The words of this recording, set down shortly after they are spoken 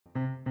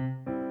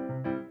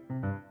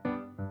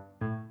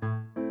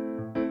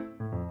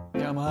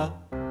some, huh?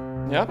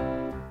 Yep.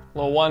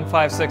 Little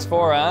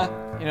 1564, huh?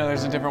 You know,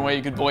 there's a different way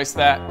you could voice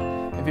that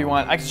if you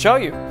want. I can show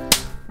you.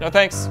 No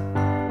thanks.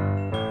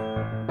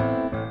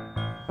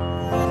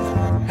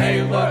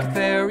 Hey, look,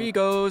 there he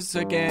goes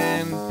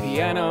again.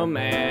 Piano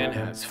man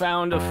has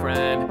found a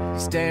friend. He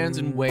stands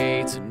and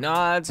waits and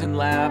nods and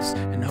laughs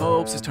and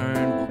hopes his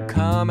turn will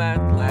come at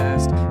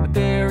last. But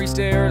there he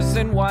stares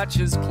and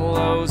watches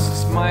close, a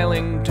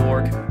smiling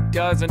dork who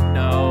doesn't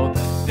know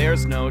that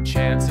there's no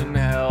chance in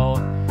hell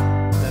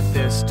that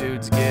this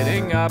dude's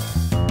getting up.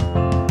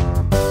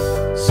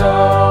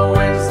 So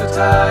when's the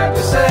time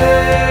to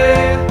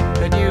say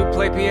that you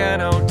play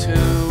piano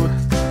too?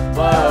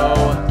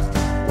 Whoa,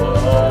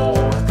 whoa.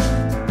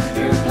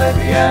 You play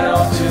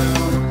piano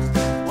too.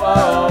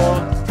 Whoa,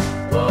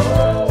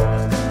 whoa.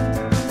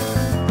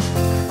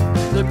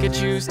 Look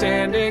at you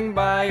standing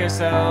by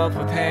yourself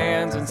with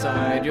hands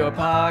inside your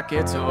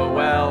pockets. Oh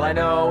well, I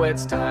know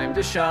it's time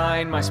to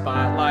shine. My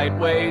spotlight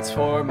waits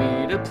for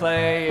me to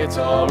play. It's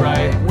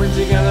alright. When's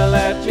he gonna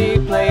let me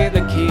play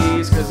the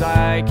keys? Cause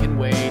I can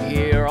wait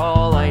here.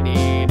 All I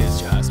need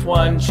is just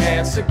one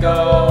chance to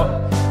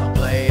go. I'll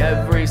play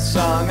every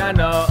song I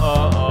know.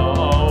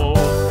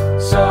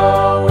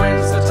 So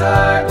when's the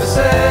time to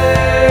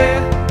say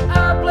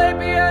I play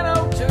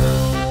piano too?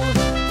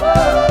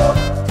 Whoa,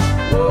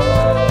 whoa.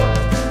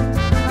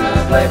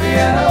 I play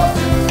piano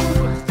too.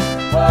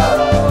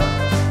 Whoa,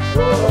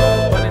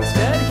 whoa. But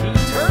instead he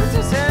turns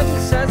his head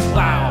and says,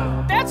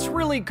 wow, that's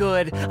really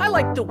good. I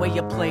like the way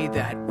you play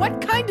that. What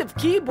kind of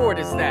keyboard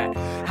is that?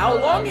 How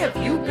long have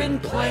you been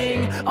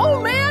playing?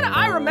 Oh man,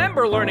 I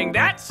remember learning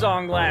that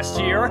song last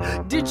year.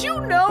 Did you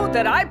know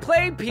that I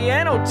play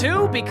piano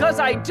too? Because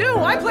I do.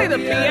 I play the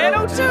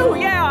piano too.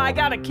 Yeah, I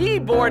got a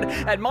keyboard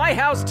at my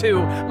house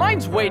too.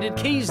 Mine's weighted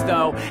keys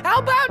though. How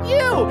about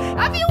you?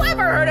 Have you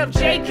ever heard of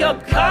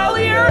Jacob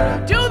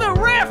Collier? Do the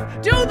riff,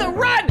 do the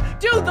run,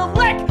 do the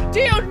lick. Do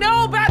you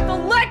know about the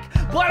lick?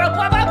 Blah, blah,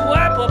 blah, blah,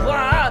 blah, blah,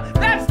 blah.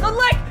 That's the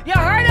lick. You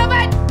heard of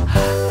it?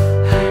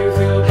 Do you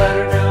feel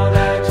better now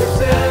that you've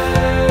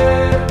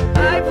said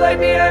I play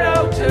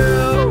piano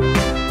too?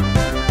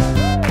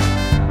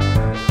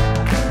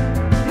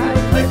 I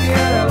play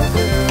piano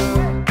too.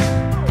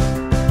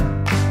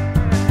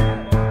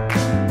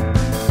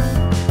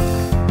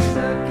 He's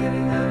not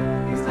getting up,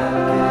 he's not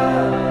getting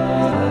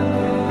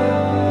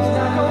up, he's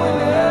not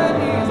going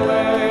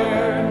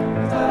anywhere.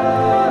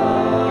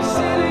 He's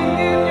sitting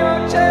in your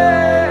chair.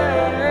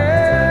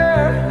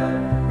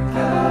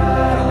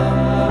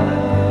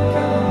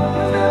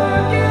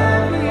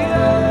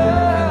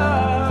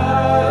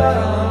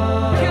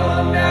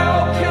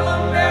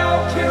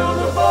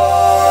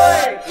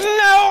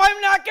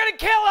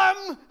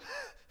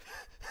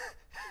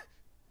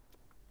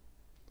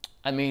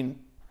 I mean...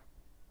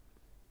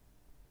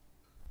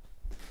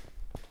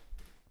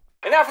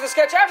 And now for the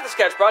sketch after the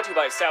sketch, brought to you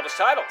by Established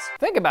Titles.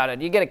 Think about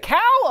it. You get a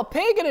cow, a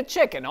pig, and a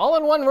chicken all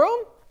in one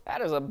room?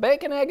 That is a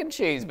bacon, egg, and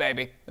cheese,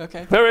 baby.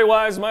 Okay. Very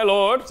wise, my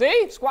lord.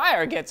 See?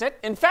 Squire gets it.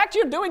 In fact,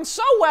 you're doing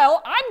so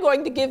well, I'm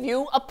going to give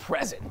you a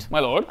present. My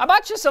lord? I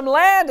bought you some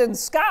land in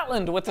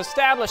Scotland with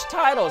established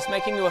titles,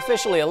 making you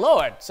officially a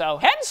lord. So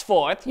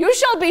henceforth, you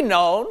shall be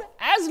known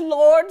as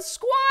Lord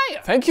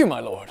Squire. Thank you, my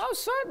lord. Oh,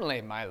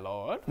 certainly, my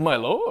lord. My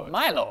lord.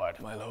 My lord.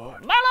 My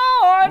lord. My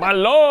lord. My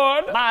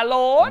lord. My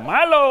lord.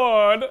 My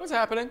lord. What's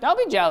happening? Don't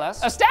be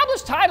jealous.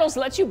 Established titles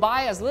let you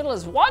buy as little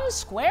as 1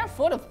 square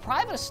foot of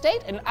private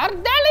estate in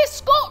Ardell,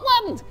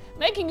 Scotland,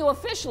 making you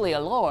officially a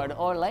lord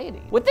or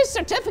lady. With this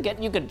certificate,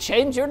 you could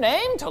change your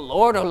name to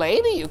lord or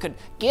lady. You could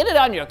get it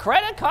on your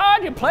credit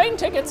card, your plane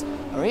tickets,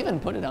 or even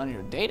put it on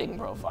your dating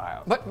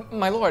profile. But,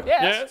 my lord.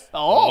 Yes.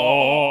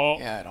 Oh.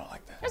 Yeah, I don't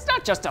like that. It's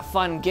not just a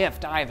fun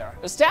gift either.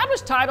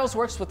 Established Titles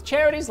works with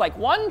charities like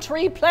One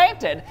Tree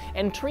Planted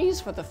and Trees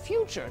for the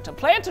Future to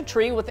plant a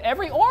tree with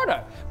every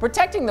order,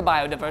 protecting the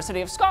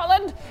biodiversity of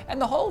Scotland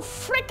and the whole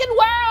frickin'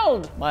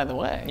 world. By the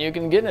way, you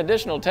can get an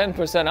additional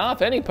 10%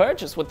 off any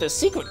purchase with this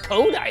secret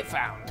code I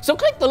found. So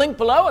click the link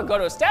below or go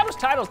to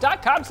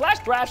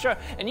establishedtitles.com/Thrasher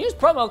and use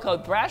promo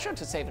code Thrasher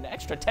to save an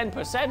extra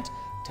 10%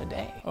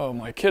 today. Oh,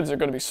 my kids are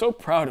gonna be so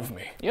proud of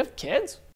me. You have kids?